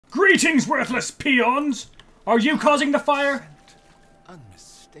Greetings, worthless peons! Are you causing the fire?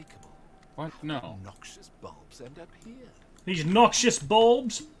 Unmistakable. What? No. Noxious bulbs end up here. These noxious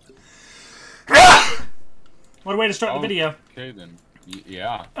bulbs? What a way to start the video. Okay, then.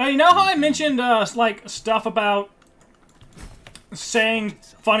 Yeah. You know how I mentioned, like, stuff about saying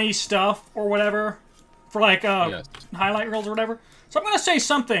funny stuff or whatever? For, like, Yes. highlight reels or whatever? So I'm gonna say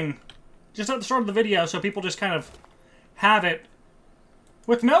something just at the start of the video so people just kind of have it.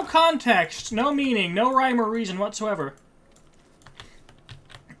 With no context, no meaning, no rhyme or reason whatsoever.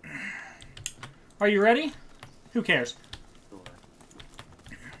 Are you ready? Who cares?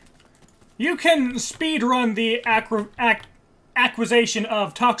 You can speedrun the acquisition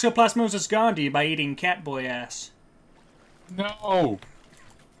of Toxoplasmosis gondii by eating catboy ass. No!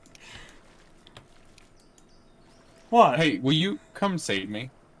 What? Hey, will you come save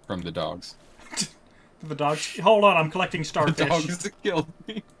me from the dogs? The dogs. Hold on, I'm collecting starfish. The dogs that killed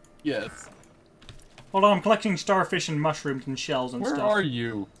me. Yes. Hold on, I'm collecting starfish and mushrooms and shells and Where stuff. are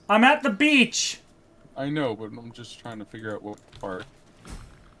you? I'm at the beach! I know, but I'm just trying to figure out what part.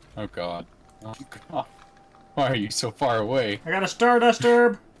 Oh god. Oh god. Why are you so far away? I got a stardust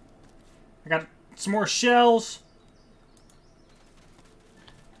herb. I got some more shells.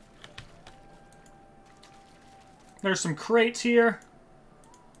 There's some crates here.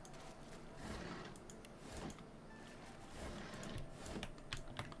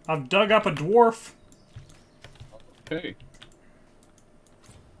 I've dug up a dwarf. Okay.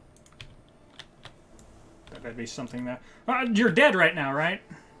 That'd be something that... you're dead right now, right?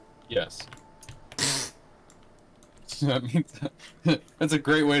 Yes. That means that's a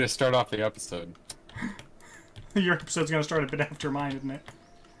great way to start off the episode. Your episode's gonna start a bit after mine, isn't it?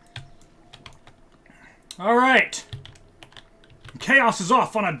 Alright. Chaos is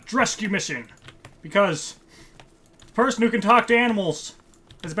off on a rescue mission. Because the person who can talk to animals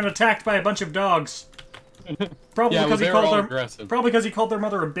has been attacked by a bunch of dogs. Probably Yeah, because they he were all called their aggressive. probably because he called their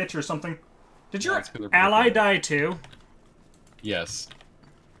mother a bitch or something. Did your That's 'cause they're ally broken. die too? Yes.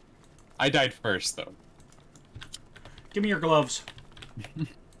 I died first, though. Give me your gloves.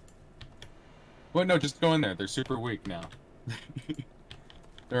 Well, no, just go in there. They're super weak now.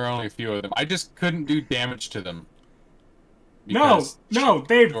 There are only a few of them. I just couldn't do damage to them. No,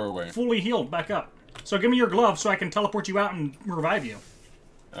 they've doorway. fully healed back up. So give me your gloves so I can teleport you out and revive you.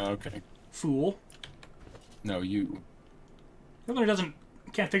 Okay. Fool. No, you. The other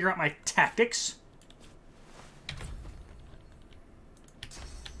can't figure out my tactics.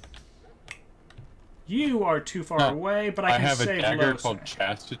 You are too far away, but I can have a save dagger Lois. called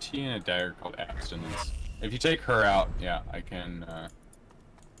Chastity and a dagger called Abstinence. If you take her out, yeah, I can,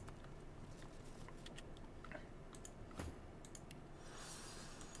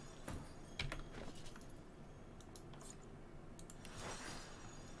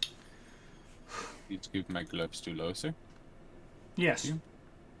 Please give my gloves to Loser. Yes. You?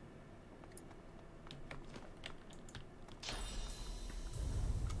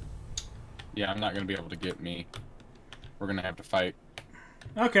 Yeah, I'm not gonna be able to get me. We're gonna have to fight.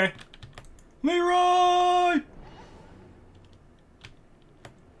 Okay. Leroy!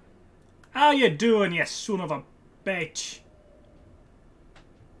 How you doing, you son of a bitch?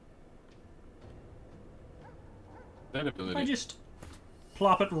 That ability. I just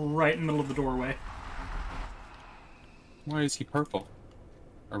plop it right in the middle of the doorway. Why is he purple?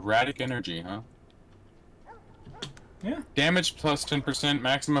 Erratic energy, huh? Yeah. Damage plus 10%,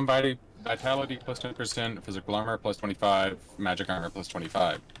 maximum vitality plus 10%, physical armor plus 25, magic armor plus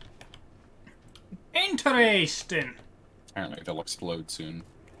 25. Interesting. Apparently they'll explode soon.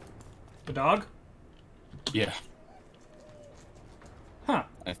 The dog? Yeah, Huh.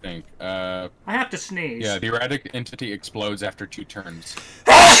 I think. I have to sneeze. Yeah, the erratic entity explodes after 2 turns.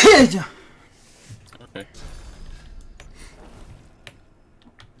 Yeah. Okay.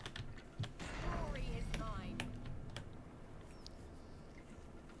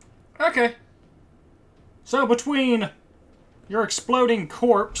 Okay. So between your exploding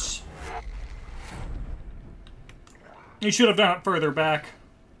corpse, you should have done it further back.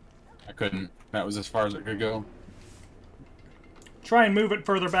 I couldn't. That was as far as it could go. Try and move it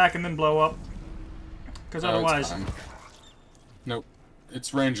further back and then blow up. Because Oh, it's otherwise... fine. Nope.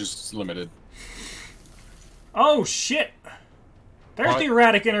 Its range is limited. Oh, shit! There's What? the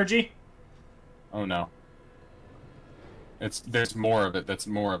erratic energy. Oh no. There's more of it. That's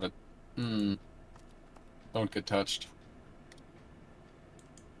more of it. Don't get touched.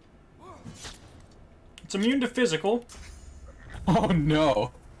 It's immune to physical. Oh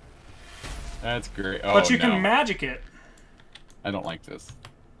no. That's great. Oh, But you no. can magic it. I don't like this.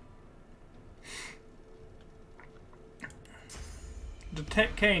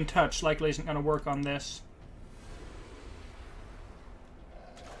 decaying touch likely isn't going to work on this.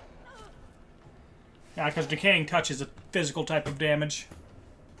 Yeah, because decaying touch is a physical type of damage.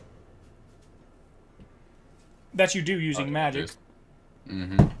 That you do using magic.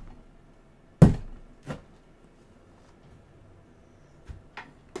 Mm-hmm.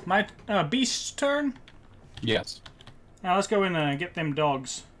 My beast's turn? Yes. Now let's go in and get them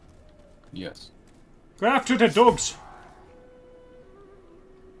dogs. Yes. Go after the dogs!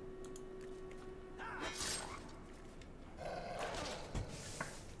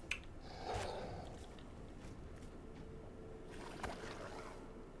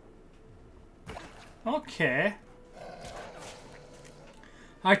 Okay.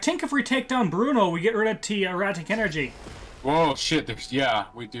 I think if we take down Bruno, we get rid of the erratic energy. Whoa, shit, yeah,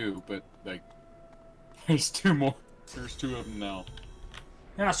 we do, but, like, there's two more. There's two of them now.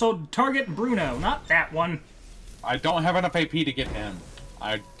 Yeah, so target Bruno, not that one. I don't have enough AP to get him.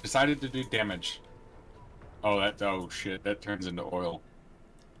 I decided to do damage. Oh shit, that turns into oil.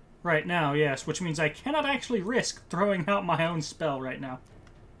 Right now, yes, which means I cannot actually risk throwing out my own spell right now.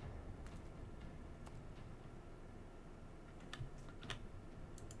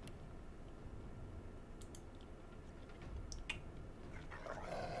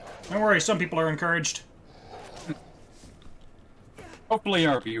 Don't worry, some people are encouraged. Hopefully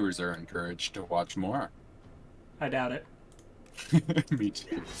our viewers are encouraged to watch more. I doubt it. Me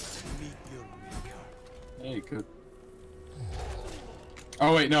too. Hey, good.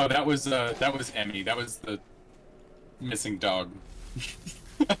 Oh wait, no, that was Emmy. That was the missing dog.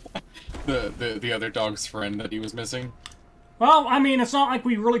 the other dog's friend that he was missing. Well, I mean, it's not like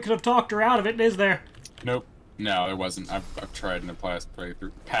we really could have talked her out of it, is there? Nope. No, there wasn't. I've tried in a past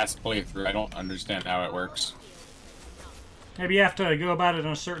playthrough. I don't understand how it works. Maybe you have to go about it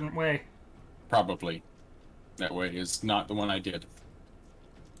in a certain way. Probably. That way is not the one I did.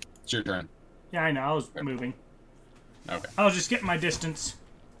 It's your turn. Yeah, I know. I was moving. Okay. I was just getting my distance.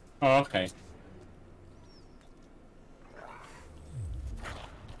 Oh, okay.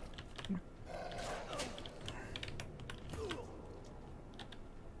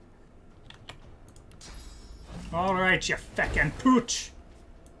 Alright, you feckin' pooch.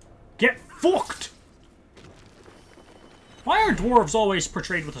 Get fucked! Why are dwarves always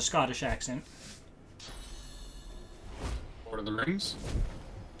portrayed with a Scottish accent? Lord of the Rings?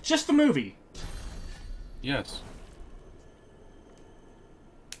 Just the movie. Yes.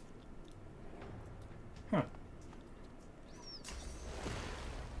 Huh.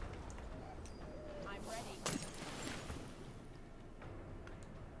 I'm ready.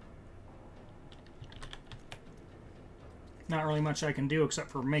 Not really much I can do except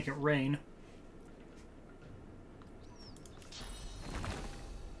for make it rain.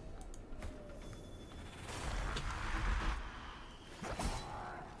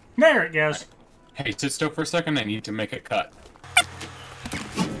 There it goes. Hey, sit still for a second. I need to make a cut.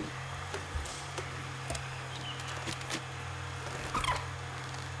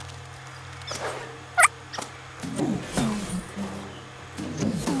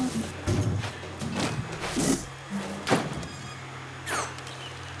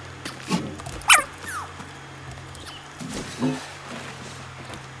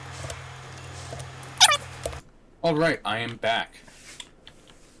 Alright, I am back.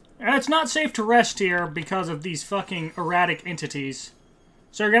 It's not safe to rest here because of these fucking erratic entities.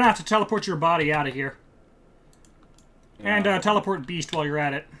 So you're gonna have to teleport your body out of here. Yeah. And teleport Beast while you're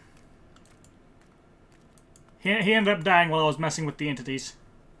at it. He ended up dying while I was messing with the entities.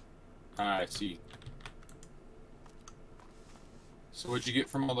 I see. So what'd you get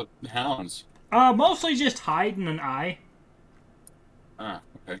from all the hounds? Mostly just hide and an eye. Ah,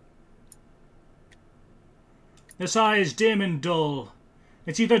 okay. This eye is dim and dull.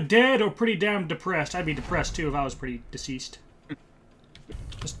 It's either dead or pretty damn depressed. I'd be depressed too if I was pretty deceased.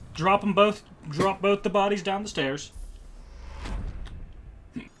 Just drop them both. Drop both the bodies down the stairs.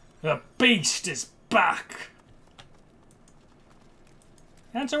 The beast is back.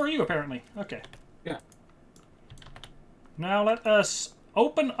 And so are you, apparently. Okay. Yeah. Now let us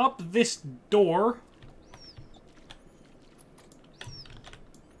open up this door.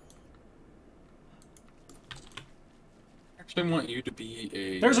 I actually want you to be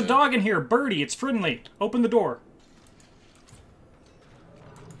a... There's a dog in here. Birdie, it's friendly. Open the door.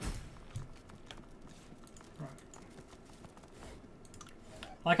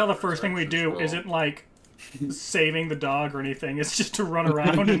 I like how the first thing we do isn't like saving the dog or anything. It's just to run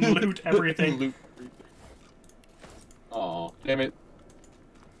around and loot everything. Aw, damn it.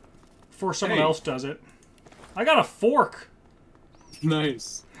 Before someone else does it. I got a fork.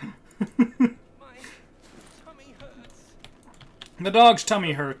 Nice. My tummy hurts. The dog's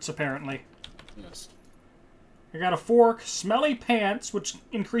tummy hurts, apparently. Yes. I got a fork, smelly pants, which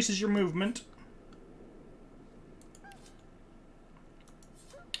increases your movement.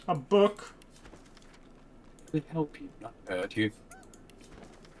 A book. They help you, not hurt you.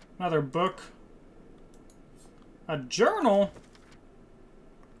 Another book. A journal.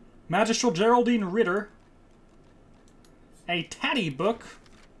 Magistral Geraldine Ritter. A tatty book.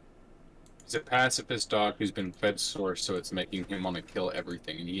 He's a pacifist dog who's been fed source, so it's making him want to kill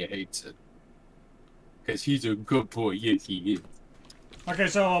everything, and he hates it. Because he's a good boy, yes he is. Okay,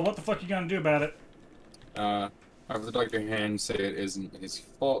 so what the fuck are you gonna do about it? I would like your hand say it isn't his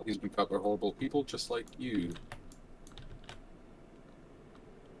fault. He's been caught by horrible people just like you.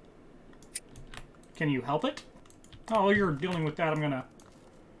 Can you help it? Oh, you're dealing with that. I'm gonna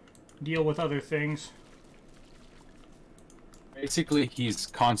deal with other things. Basically, he's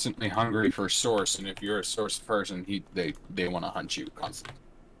constantly hungry for a source, and if you're a source person, they want to hunt you constantly.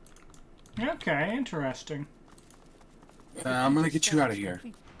 Okay, interesting. I'm gonna get you out of here.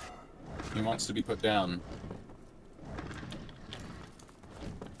 He wants to be put down.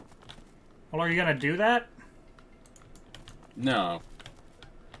 Well, are you gonna do that? No.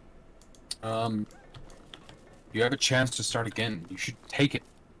 You have a chance to start again. You should take it.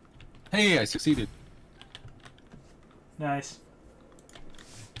 Hey, I succeeded. Nice.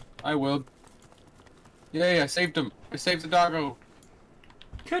 I will. Yay, I saved him. I saved the doggo.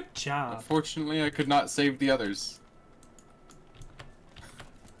 Good job. Unfortunately, I could not save the others.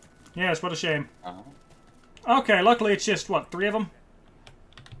 Yes, what a shame. Uh-huh. Okay, luckily it's just, what, 3 of them?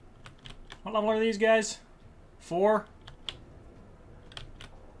 What level are these guys? 4?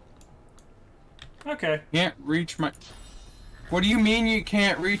 Okay. Can't reach my... What do you mean you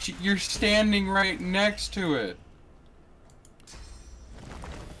can't reach it? You're standing right next to it.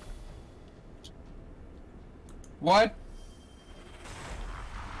 What?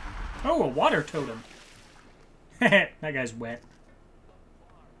 Oh, a water totem. That guy's wet.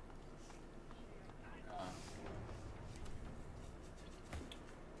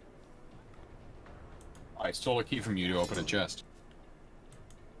 I stole a key from you to open a chest.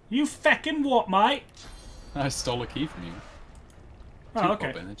 You feckin' what, mate? I stole a key from you to Oh, okay.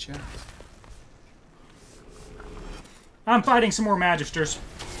 open a chest. I'm fighting some more Magisters.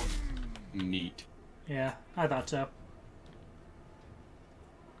 Neat. Yeah, I thought so.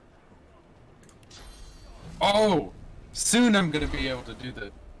 Oh! Soon I'm gonna be able to do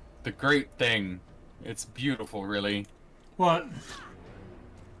the great thing. It's beautiful, really. What?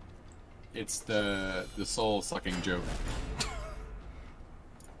 It's the soul-sucking joke.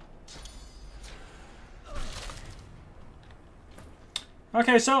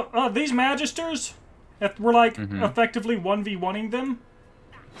 Okay, so, these Magisters, if we're, like, effectively 1v1ing them,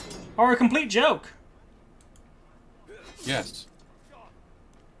 are a complete joke. Yes.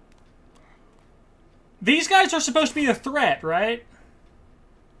 These guys are supposed to be a threat, right?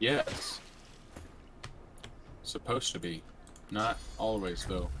 Yes. Supposed to be. Not always,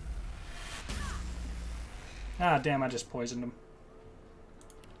 though. Ah, damn, I just poisoned him.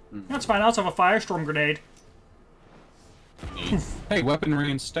 That's fine, I also have a firestorm grenade. Hey, weaponry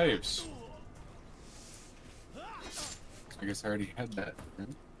and staves. I guess I already had that. Right?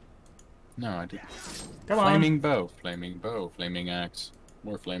 No, I didn't. Come on. Flaming bow, flaming axe.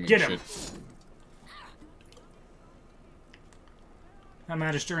 More flaming Get him. shit. That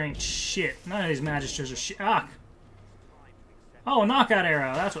Magister ain't shit. None of these Magisters are shit. Ah! Oh, a knockout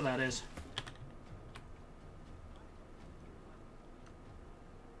arrow. That's what that is.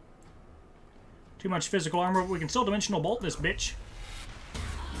 Too much physical armor, but we can still dimensional bolt this bitch.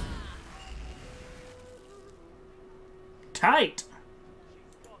 Tight!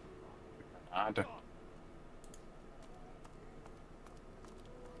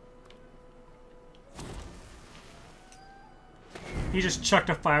 He just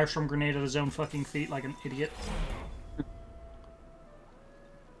chucked a firestorm grenade at his own fucking feet like an idiot.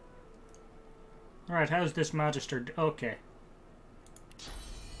 Alright, how's this Magister? Okay.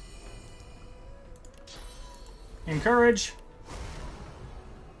 Encourage.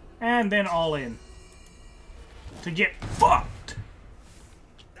 And then all in. To get fucked!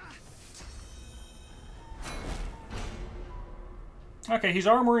 Okay, he's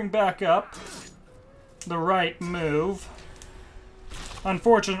armoring back up. The right move.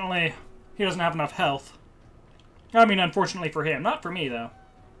 Unfortunately, he doesn't have enough health. I mean, unfortunately for him. Not for me, though.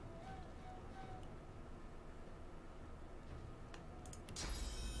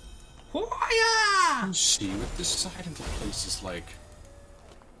 Let's see what this side of the place is like.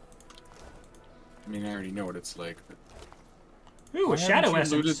 I mean, I already know what it's like, but... Ooh, a shadow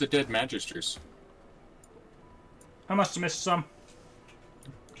essence. Looted the dead Magisters. I must have missed some.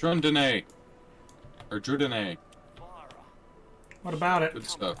 Drundene. Or Drudene. What about it? Good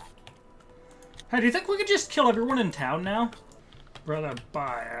stuff. Hey, do you think we could just kill everyone in town now? Brother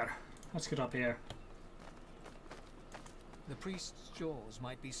Bayer. Let's get up here. The priest's jaws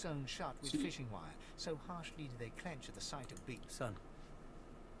might be sewn shut with fishing wire, so harshly do they clench at the sight of beak. Son.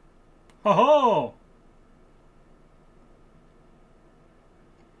 Ho ho!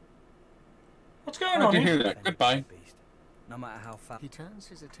 What's going Glad on to here? hear that. Goodbye. Beast. No matter how far. He turns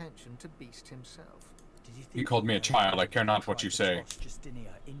his attention to Beast himself. Did you think You called me a child. I care not what you say.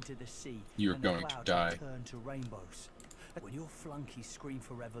 Justinia into the sea, You're and the going to clouds die. Turn to rainbows. When your flunkies scream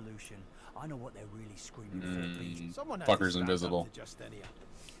for revolution, I know what they're really screaming for, Beast. Someone had to Fucker's stand invisible. up to Justinia.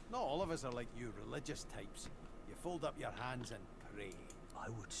 Not all of us are like you religious types. You fold up your hands and pray. I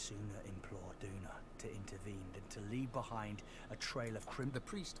would sooner implore Duna to intervene than to leave behind a trail of crimson. The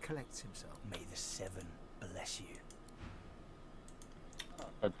priest collects himself. May the Seven bless you.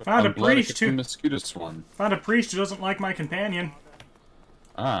 Found a I'm glad I priest could who- be mosquito swarm. Found a priest who doesn't like my companion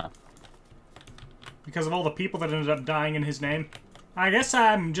Ah. because of all the people that ended up dying in his name. I guess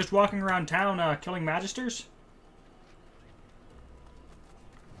I'm just walking around town killing magisters.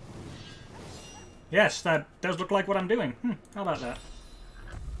 Yes, that does look like what I'm doing. How about that?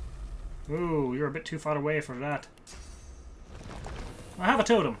 Ooh, you're a bit too far away for that. I have a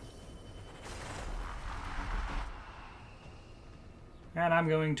totem. And I'm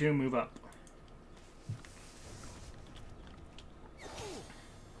going to move up.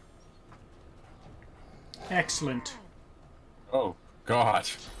 Excellent. Oh, God.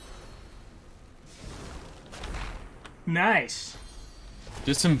 Nice.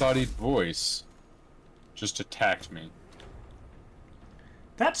 Disembodied voice just attacked me.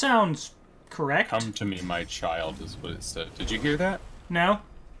 That sounds correct. Come to me, my child, is what it said. Did you hear that? No?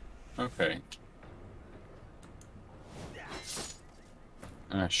 Okay.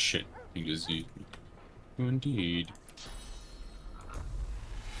 Ah, shit. He does eat. Indeed.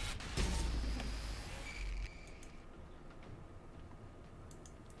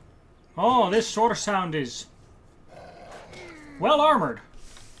 Oh, this sort of sound is well armored.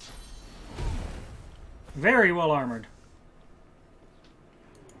 Very well armored.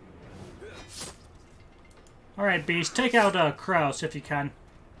 Alright, Beast, take out Kraus if you can.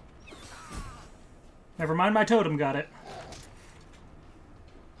 Never mind, my totem got it.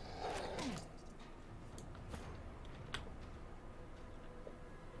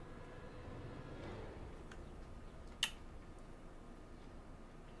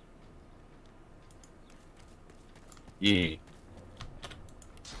 Yeah.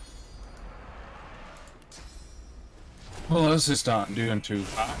 Well, this is not doing too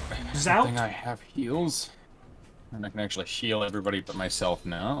hot. Zout? I think I have heals. And I can actually heal everybody but myself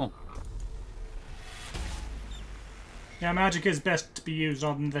now. Yeah, magic is best to be used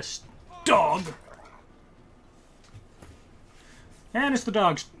on this dog. And it's the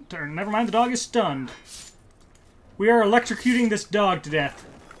dog's turn. Never mind, the dog is stunned. We are electrocuting this dog to death.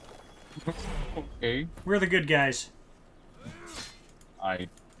 Okay. We're the good guys. I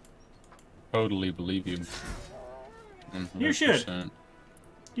totally believe you. You should. 100%.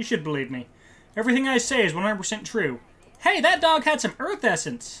 You should believe me. Everything I say is 100% true. Hey, that dog had some earth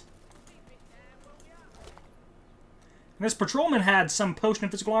essence. And this patrolman had some potion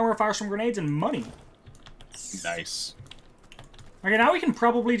of physical armor, fire some grenades, and money. Nice. Okay, now we can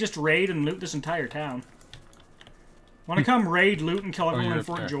probably just raid and loot this entire town. Want to come raid, loot, and kill everyone in you're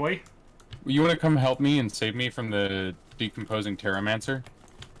Fort there. Joy? You want to come help me and save me from the decomposing Terramancer?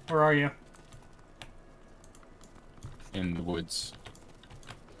 Where are you? In the woods.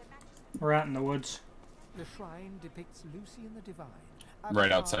 We're out in the woods. The shrine depicts Lucy and the Divine.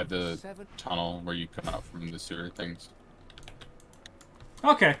 Right outside the Seven... tunnel where you come out from the sewer things.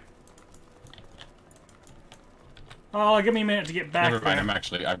 Okay. Oh, give me a minute to get back Never mind,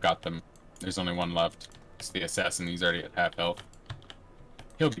 there. I've got them. There's only one left. It's the assassin, he's already at half health.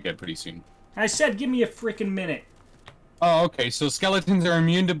 He'll be dead pretty soon. I said give me a freaking minute. Oh, okay, so skeletons are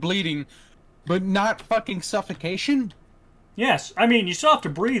immune to bleeding, but not fucking suffocation? Yes, I mean, you still have to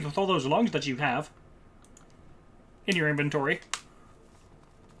breathe with all those lungs that you have in your inventory.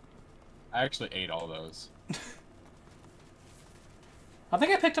 I actually ate all those. I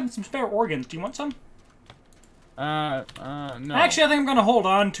think I picked up some spare organs. Do you want some? No. Actually, I think I'm going to hold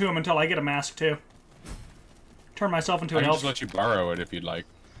on to them until I get a mask, too. Turn myself into I an can elf. just let you borrow it if you'd like.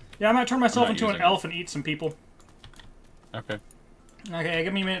 Yeah, I might turn myself not into an using elf and eat some people. Okay. Okay,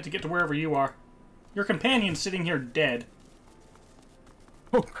 give me a minute to get to wherever you are. Your companion's sitting here dead.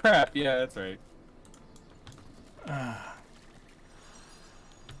 Oh crap, yeah, that's right.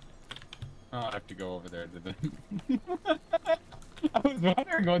 I'll have to go over there to the... I was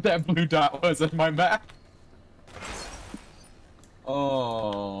wondering what that blue dot was on my map.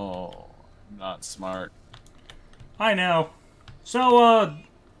 Oh, not smart. I know. So,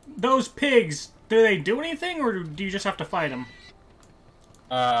 those pigs, do they do anything, or do you just have to fight them?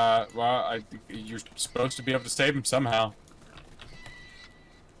 Well, I think you're supposed to be able to save him somehow.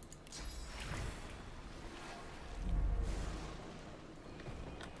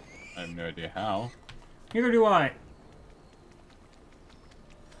 I have no idea how. Neither do I.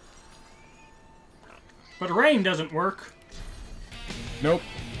 But rain doesn't work. Nope.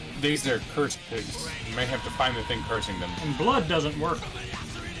 These are cursed pigs. You may have to find the thing cursing them. And blood doesn't work.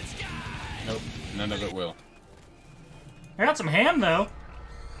 Nope. None of it will. I got some ham, though.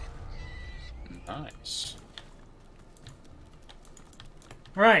 Nice.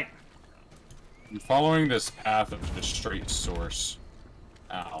 Right. I'm following this path of the straight source.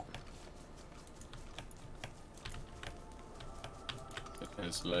 Ow. It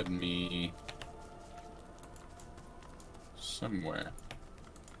has led me somewhere.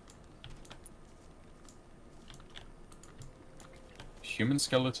 Human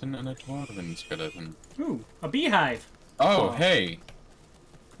skeleton and a dwarven skeleton. Ooh, a beehive. Oh, hey!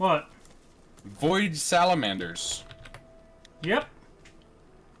 What? Void salamanders. Yep.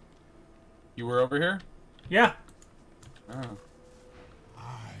 You were over here? Yeah. Oh.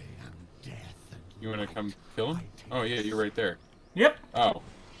 I am death and You wanna come kill him? Oh yeah, you're right there. Yep. Oh.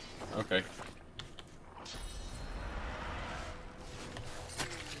 Okay.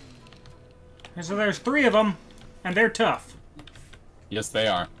 And so there's 3 of them, and they're tough. Yes, they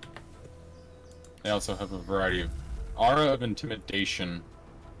are. They also have a variety of aura of intimidation.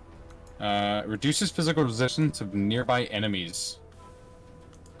 Reduces physical resistance of nearby enemies.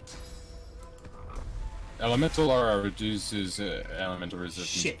 Elemental aura reduces elemental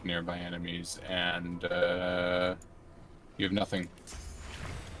resistance of nearby enemies, and you have nothing.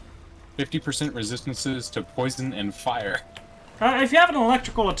 50% resistances to poison and fire. If you have an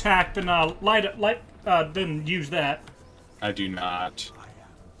electrical attack, then then use that. I do not. I am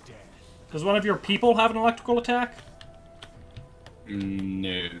death. Does one of your people have an electrical attack?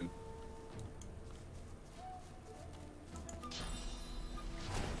 No.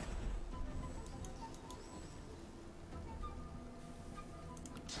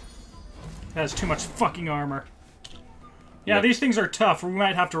 Has too much fucking armor. Yeah, Yep. these things are tough. We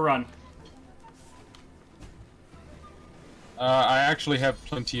might have to run. I actually have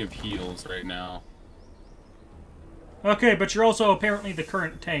plenty of heals right now. Okay, but you're also apparently the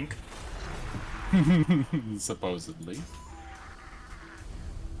current tank. Supposedly.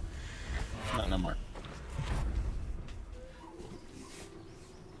 Not no more.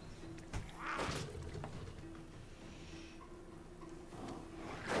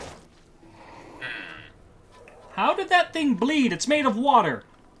 How did that thing bleed? It's made of water.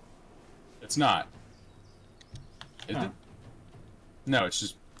 It's not. Is Oh. it? No, it's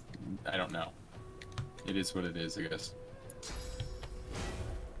just... I don't know. It is what it is, I guess.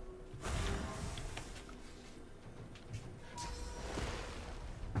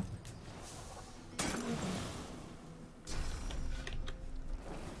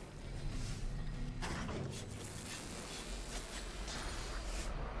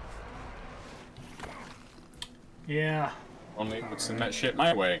 Yeah. Only it would send that shit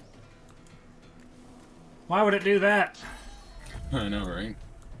my way. Why would it do that? I know, right?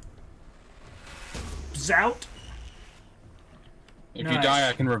 Zout? If you Nice. die,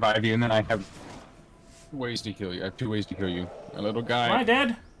 I can revive you, and then I have ways to heal you. I have 2 ways to heal you. A little guy. Am I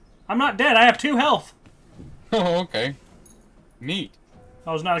dead? I'm not dead. I have 2 health. Oh, okay. Neat.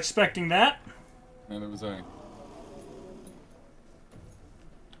 I was not expecting that. Neither was I.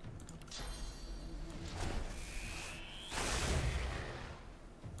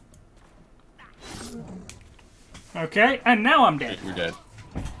 Okay, and now I'm dead. You're dead.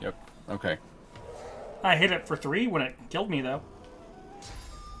 Yep. Okay. I hit it for 3 when it killed me, though.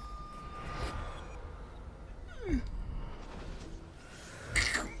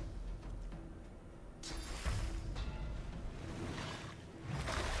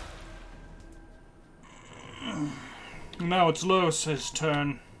 Now it's Lois's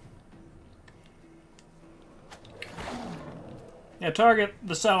turn. Yeah, target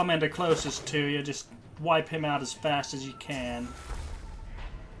the salamander closest to you. Just wipe him out as fast as you can.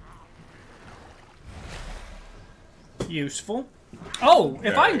 Useful. Oh,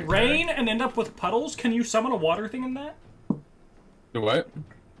 if I Okay, rain and end up with puddles, can you summon a water thing in that? The what?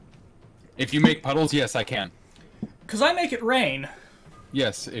 If you make puddles, yes, I can. Because I make it rain.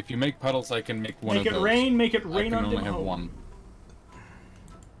 Yes, if you make puddles, I can make one Make of it those. rain, make it I rain can on only them have home. one.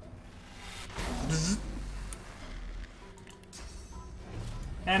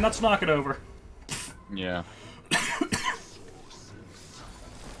 And let's knock it over. Yeah.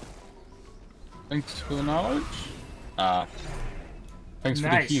 Thanks for the knowledge. Thanks for the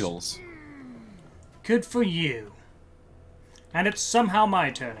Nice. heals. Good for you. And it's somehow my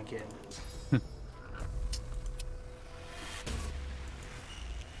turn again.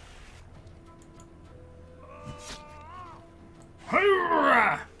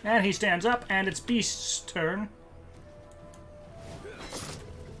 And he stands up, and it's Beast's turn.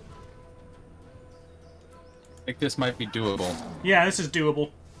 I think this might be doable. Yeah, this is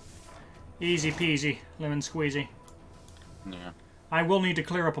doable. Easy peasy, lemon squeezy. Yeah. I will need to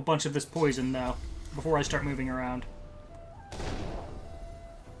clear up a bunch of this poison, though, before I start moving around.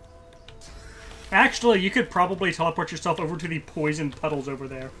 Actually, you could probably teleport yourself over to the poison puddles over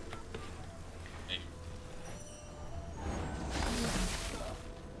there.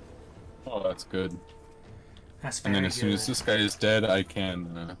 Oh, that's good. That's And very then as soon as good. this guy is dead, I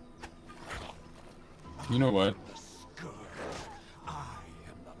can, you know what?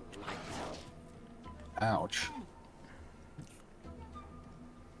 Ouch.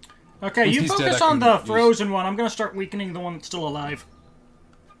 Okay, Once you he's dead, focus I on can the use- frozen one. I'm gonna start weakening the one that's still alive.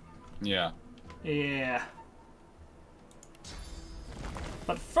 Yeah. Yeah.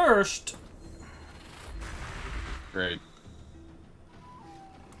 But first... Great.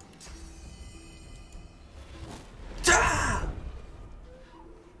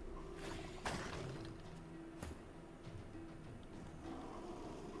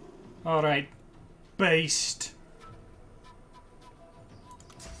 Alright. Beast.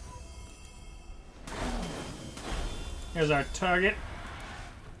 Here's our target.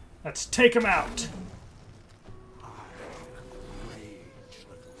 Let's take him out.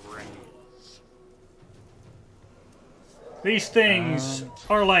 These things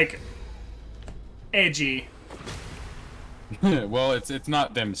are like edgy. Well, it's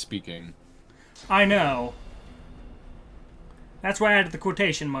not them speaking. I know. That's why I added the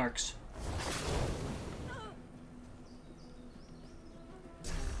quotation marks.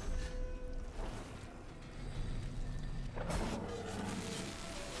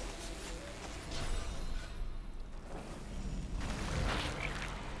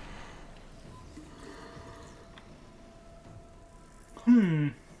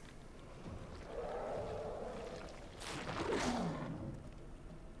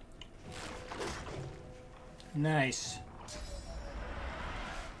 Nice.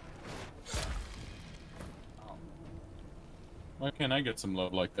 Why can't I get some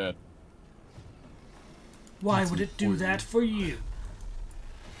love like that? Why That's would it do important. that for you?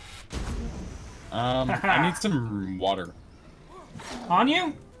 I need some water. On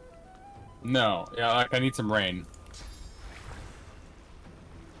you? No, yeah, like I need some rain.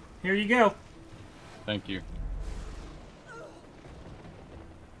 Here you go. Thank you.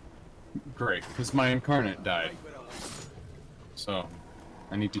 Great, because my incarnate died. So,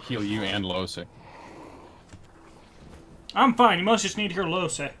 I need to heal you and Lose. I'm fine. You must just need to hear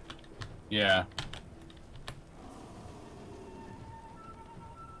Lose. Yeah.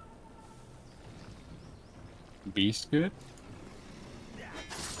 Beast good?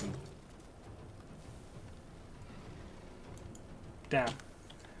 Down.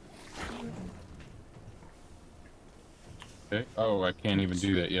 Okay. Oh, I can't even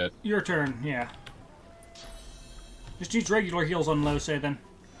do that yet. Your turn, yeah. Just use regular heals on Lose then.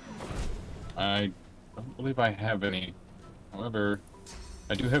 I don't believe I have any. However,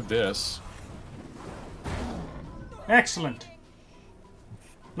 I do have this. Excellent.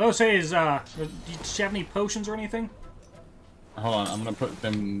 Lose is, do you have any potions or anything? Hold on, I'm gonna put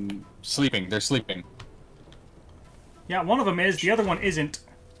them sleeping. They're sleeping. Yeah, one of them is, the other one isn't.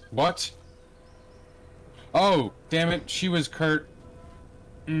 What? Oh, damn it, she was Kurt.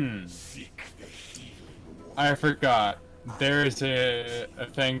 I forgot. There is a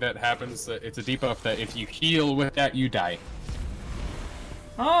thing that happens, that it's a debuff that if you heal with that, you die.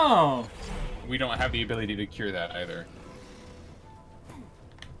 Oh, We don't have the ability to cure that either.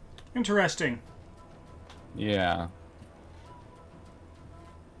 interesting. Yeah.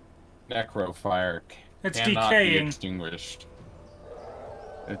 Necrofire It's cannot be decaying. extinguished.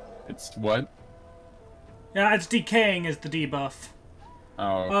 It's what? Yeah, it's decaying is the debuff.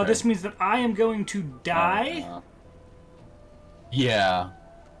 Oh, okay. This means that I am going to die. Yeah.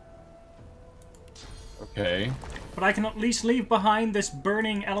 Okay. But I can at least leave behind this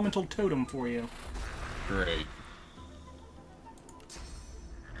burning elemental totem for you. Great.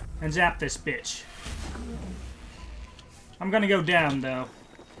 And zap this bitch. I'm gonna go down, though.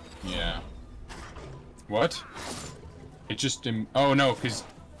 Yeah. What? It just... oh, no, because...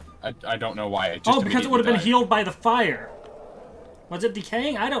 I don't know why. It just Oh, because it would have been immediately healed by the fire. Was it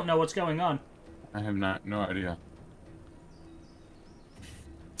decaying? I don't know what's going on. I have no idea.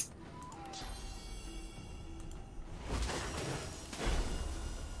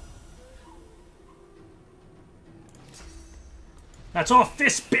 That's off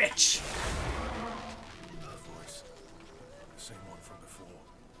this bitch! Voice. Same one from before.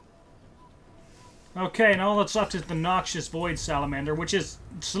 Okay, and all that's left is the noxious void salamander, which is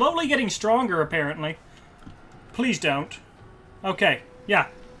slowly getting stronger, apparently. Please don't. Okay, yeah.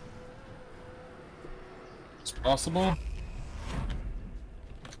 It's possible.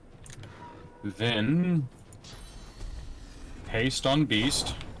 Then haste on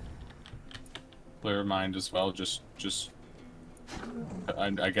beast. Clear mind as well. Just.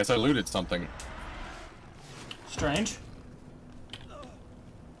 I guess I looted something. Strange.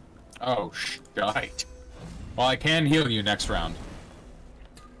 Oh, shite. Well, I can heal you next round.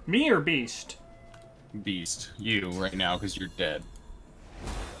 Me or beast? Beast. You, right now, because you're dead.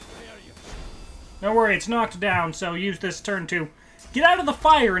 Don't worry, it's knocked down, so use this turn to get out of the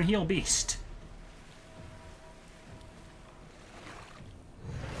fire and heal beast.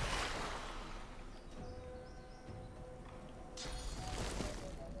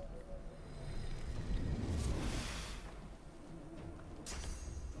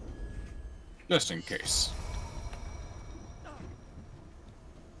 Just in case.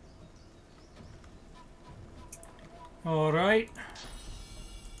 Alright.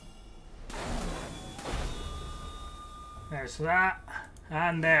 There's that.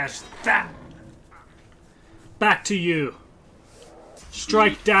 And there's that. Back to you.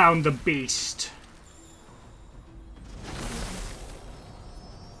 Strike down the beast.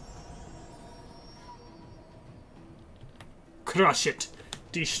 Crush it.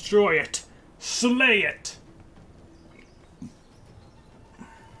 Destroy it. Slay it.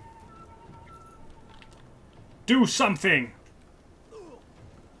 Do something.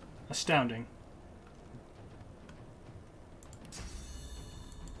 Astounding.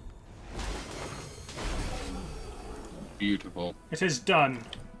 Beautiful. It is done.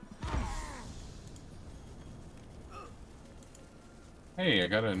 Hey, I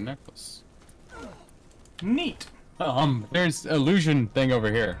got a necklace. Neat. There's illusion thing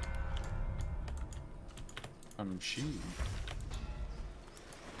over here. She.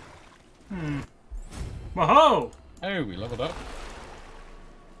 Whoa! Hey, we leveled up.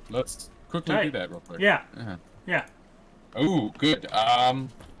 Let's quickly Hey. do that real quick. Yeah. Uh-huh. Yeah. Oh, good.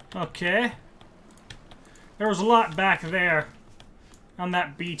 Okay. There was a lot back there on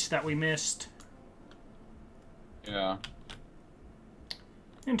that beach that we missed. Yeah.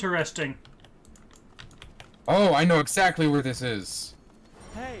 Interesting. Oh, I know exactly where this is.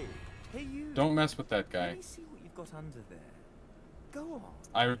 Hey, you. Don't mess with that guy. Let me see what you've got under there. Go on.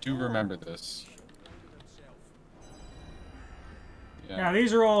 I do remember this. Yeah,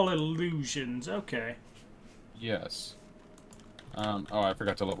 these are all illusions. Okay. Yes. Oh, I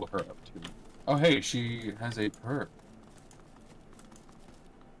forgot to level her up too. Oh, hey, she has a perk.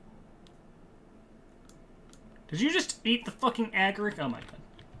 Did you just eat the fucking agaric? Oh my god.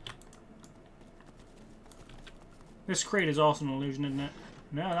 This crate is also an illusion, isn't it?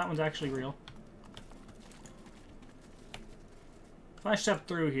 No, that one's actually real. If I step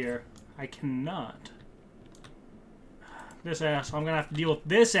through here, I cannot. This asshole. I'm gonna have to deal with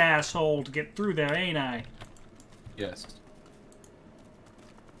this asshole to get through there, ain't I? Yes.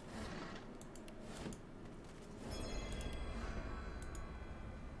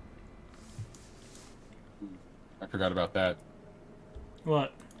 I forgot about that.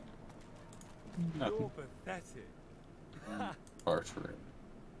 What? Nothing. You're pathetic. Archery.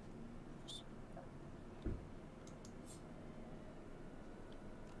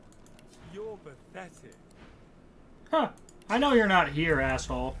 You're pathetic. Huh. I know you're not here,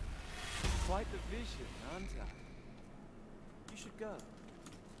 asshole. Quite the vision, aren't I? You should go.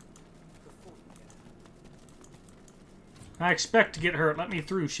 Before you get. I expect to get hurt. Let me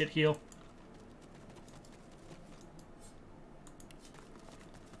through, shitheel.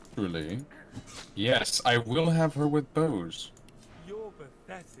 Truly. Yes, I will have her with bows. You're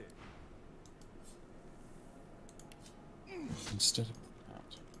pathetic. Instead of that.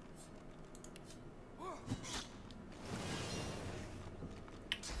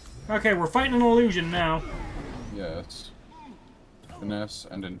 Okay, we're fighting an illusion now. Yes. Finesse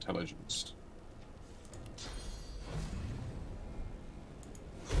and intelligence.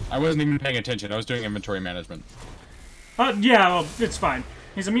 I wasn't even paying attention. I was doing inventory management. Yeah, well, it's fine.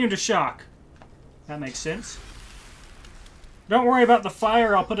 He's immune to shock. That makes sense. Don't worry about the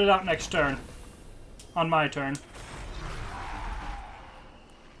fire. I'll put it out next turn. On my turn.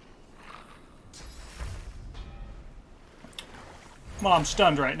 Well, I'm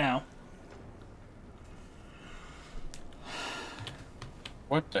stunned right now.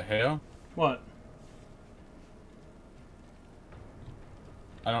 What the hell? What?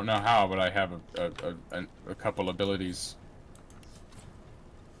 I don't know how, but I have a couple abilities.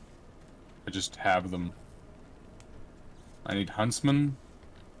 I just have them. I need Huntsman.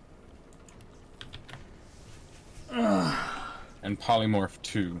 And Polymorph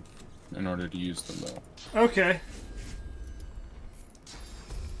 2 in order to use them, though. Okay.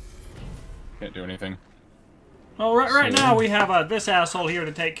 Can't do anything. Well, right now we have this asshole here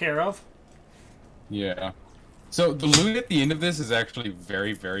to take care of. Yeah. So the loot at the end of this is actually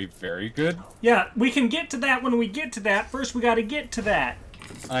very, very, very good. Yeah, we can get to that when we get to that. First, we gotta get to that.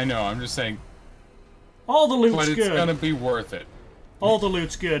 I know, I'm just saying. All the loot's But it's good. gonna be worth it. All the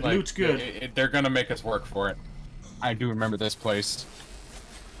loot's good. Like, Loot's good. They're gonna make us work for it. I do remember this place.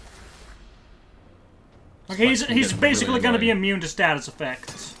 Okay, he's Getting basically really gonna be annoying. immune to status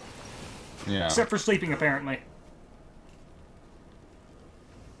effects. Yeah. Except for sleeping, apparently.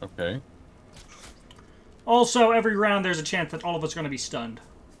 Okay. Also, every round there's a chance that all of us are gonna be stunned.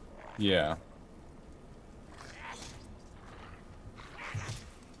 Yeah.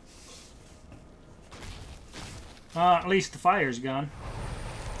 At least the fire's gone.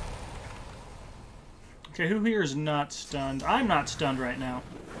 Okay, who here is not stunned? I'm not stunned right now.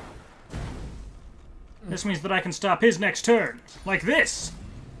 This means that I can stop his next turn. Like this!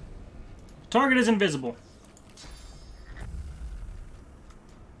 Target is invisible.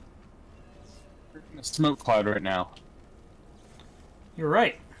 We're in a smoke cloud right now. You're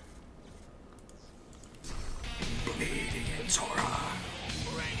right.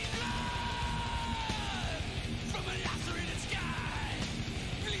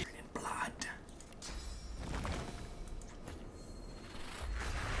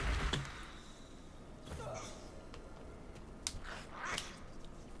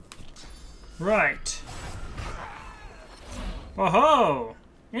 Right. Oh-ho!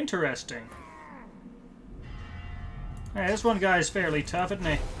 Interesting. Hey, this one guy's fairly tough, isn't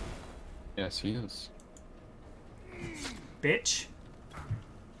he? Yes, he is. Bitch.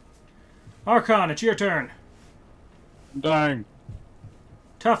 Archon, it's your turn. I'm dying.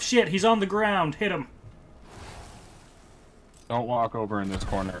 Tough shit, he's on the ground. Hit him. Don't walk over in this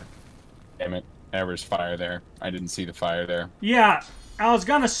corner. Damn it. There's fire there. I didn't see the fire there. Yeah, I was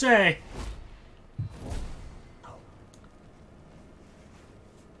gonna say...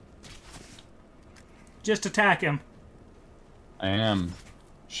 Just attack him. I am.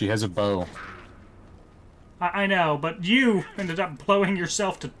 She has a bow. I know, but you ended up blowing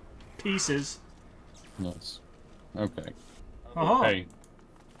yourself to pieces. Yes. Okay. Oh. Hey.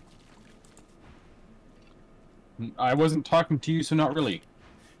 I wasn't talking to you, so not really.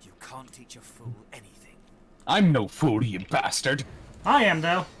 You can't teach a fool anything. I'm no fool, you bastard. I am,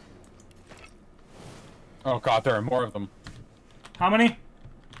 though. Oh god, there are more of them. How many?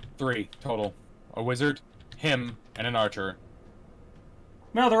 3 total. A wizard, him, and an archer.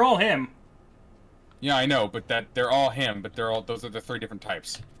 No, they're all him. Yeah, I know, but they're all him, but those are the 3 different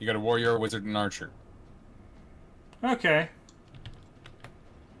types. You got a warrior, a wizard, and an archer. Okay.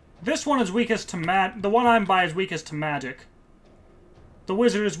 This one is weakest to the one I'm by is weakest to magic. The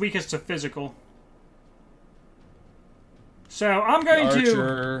wizard is weakest to physical. So, I'm going the to...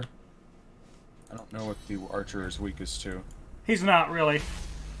 archer... I don't know what the archer is weakest to. He's not really.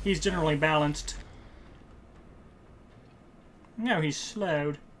 He's generally balanced. No, he's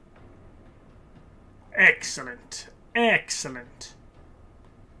slowed. Excellent. Excellent.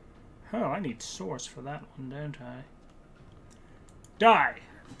 Oh, I need source for that one, don't I? Die.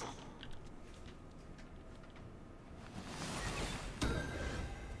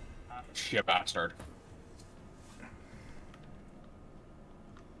 Shit bastard.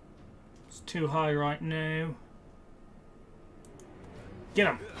 It's too high right now. Get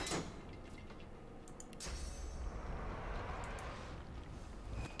him.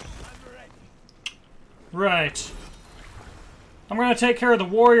 Right. I'm gonna take care of the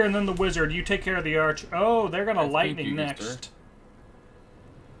warrior and then the wizard. You take care of the archer. Oh, they're gonna lightning next.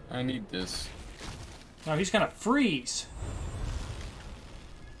 I need this. No, he's gonna freeze.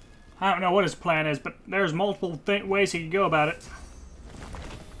 I don't know what his plan is, but there's multiple ways he can go about it.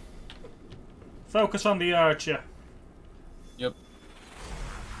 Focus on the archer. Yep.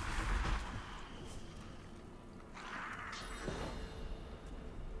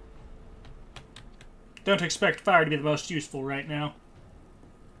 Don't expect fire to be the most useful right now.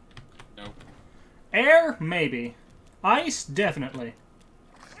 No. Air? Maybe. Ice? Definitely.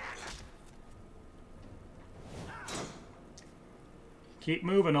 Keep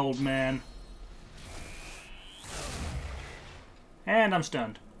moving, old man. And I'm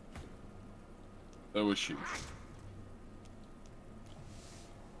stunned. That was shoot.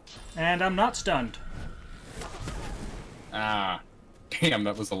 And I'm not stunned. Ah. Damn,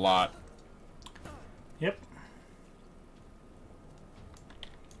 that was a lot. Yep.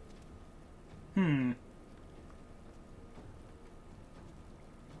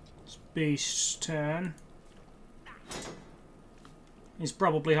 Space turn. He's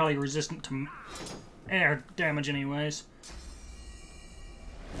probably highly resistant to air damage anyways.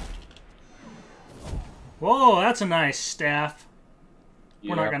 Whoa, that's a nice staff.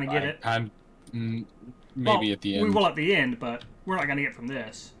 We're not gonna get it. Maybe Well, at the end. We will at the end, but we're not gonna get from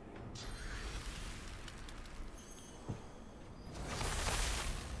this.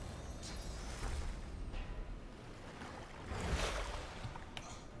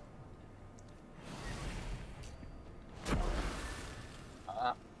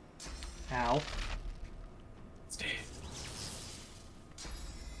 Ow.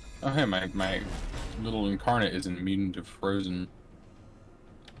 Oh, hey, my little incarnate is immune to frozen.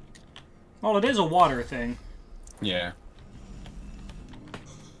 Well, it is a water thing. Yeah.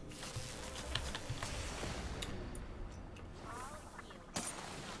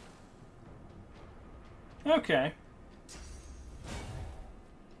 Okay.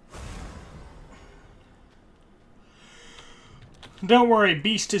 Don't worry,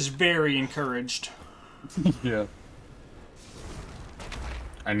 Beast is very encouraged. Yeah.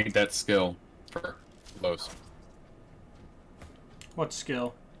 I need that skill for Los. What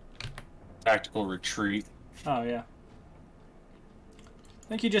skill? Tactical retreat. Oh, yeah. I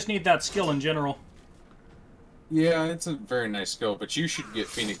think you just need that skill in general. Yeah, it's a very nice skill, but you should get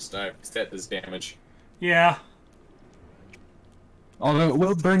Phoenix Dive because that does damage. Yeah. Although it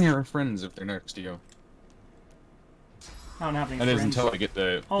will burn your friends if they're next to you. I don't have any That is friends. until I get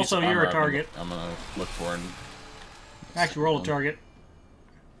the. Also, piece of you're a armor target. I'm gonna look for and. Actually, roll a target.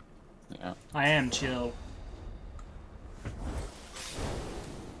 Yeah. I am chill.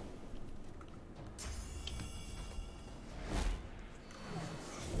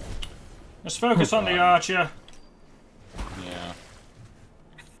 Just focus on the archer. Yeah.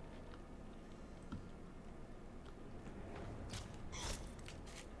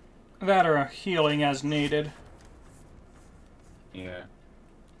 That or a healing as needed. Yeah.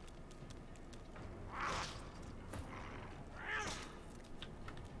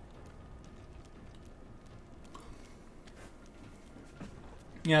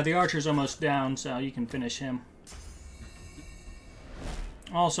 Yeah, the archer's almost down, so you can finish him.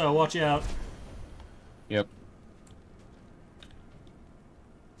 Also, watch out. Yep.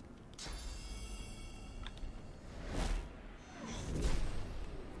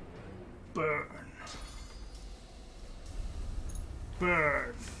 Burn.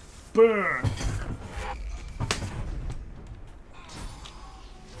 Burn. Burn.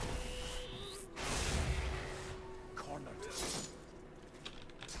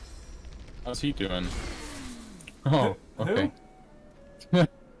 How's he doing? Oh, okay.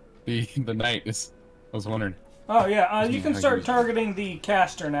 the knight is. I was wondering. Oh yeah, you can How start you- targeting the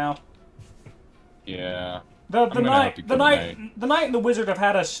caster now. Yeah. The I'm gonna have to knight, kill the knight and the wizard have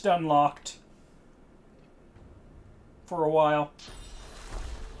had us stun locked for a while.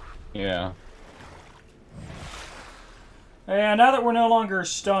 Yeah. And now that we're no longer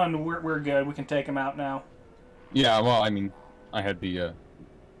stunned, we're good. We can take him out now. Yeah. Well, I mean, I had the.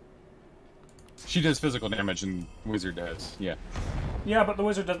 She does physical damage and wizard does. Yeah. Yeah, but the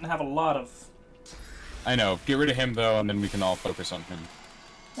wizard doesn't have a lot of. I know. Get rid of him though, and then we can all focus on him.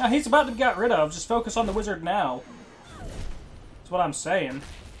 Yeah, he's about to be got rid of. Just focus on the wizard now. That's what I'm saying.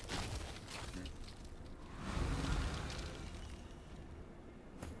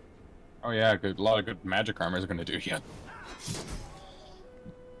 Oh yeah, good. A lot of good magic armor is gonna do you.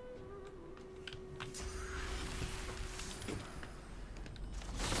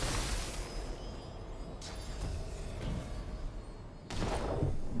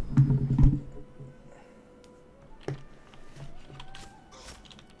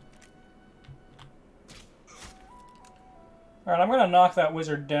 Alright, I'm gonna knock that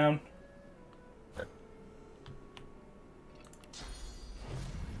wizard down.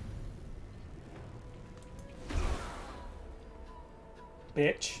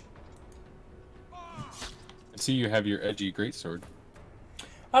 Bitch. I see you have your edgy greatsword.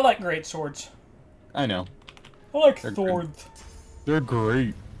 I like great swords. I know. I like They're swords. They're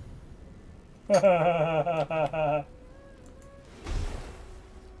great. Just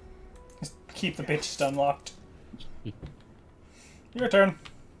keep the bitch stun locked. Your turn.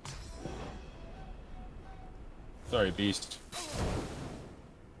 Sorry, beast.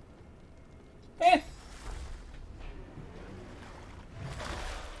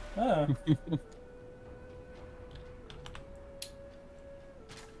 Oh.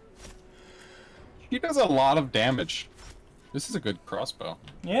 He does a lot of damage. This is a good crossbow.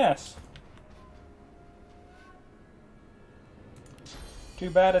 Yes. Too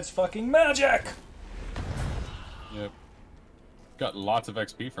bad it's fucking magic! Yep. Got lots of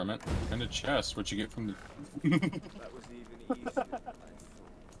XP from it. And a chest, what you get from the... That was even easier than I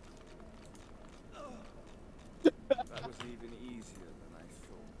thought. That was even easier than I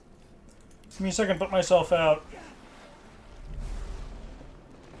thought. Give me a second to put myself out.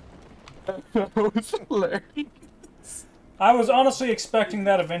 That was hilarious. I was honestly expecting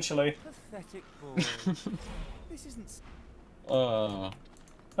that eventually. Pathetic boy. This isn't. Oh,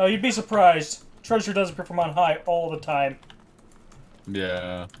 you'd be surprised. Treasure does appear from on high all the time.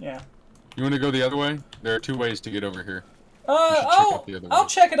 Yeah. Yeah. You want to go the other way? There are 2 ways to get over here. out the other way. I'll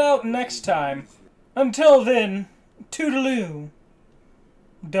check it out next time. Until then, toodaloo,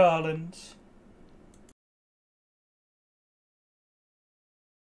 darlings.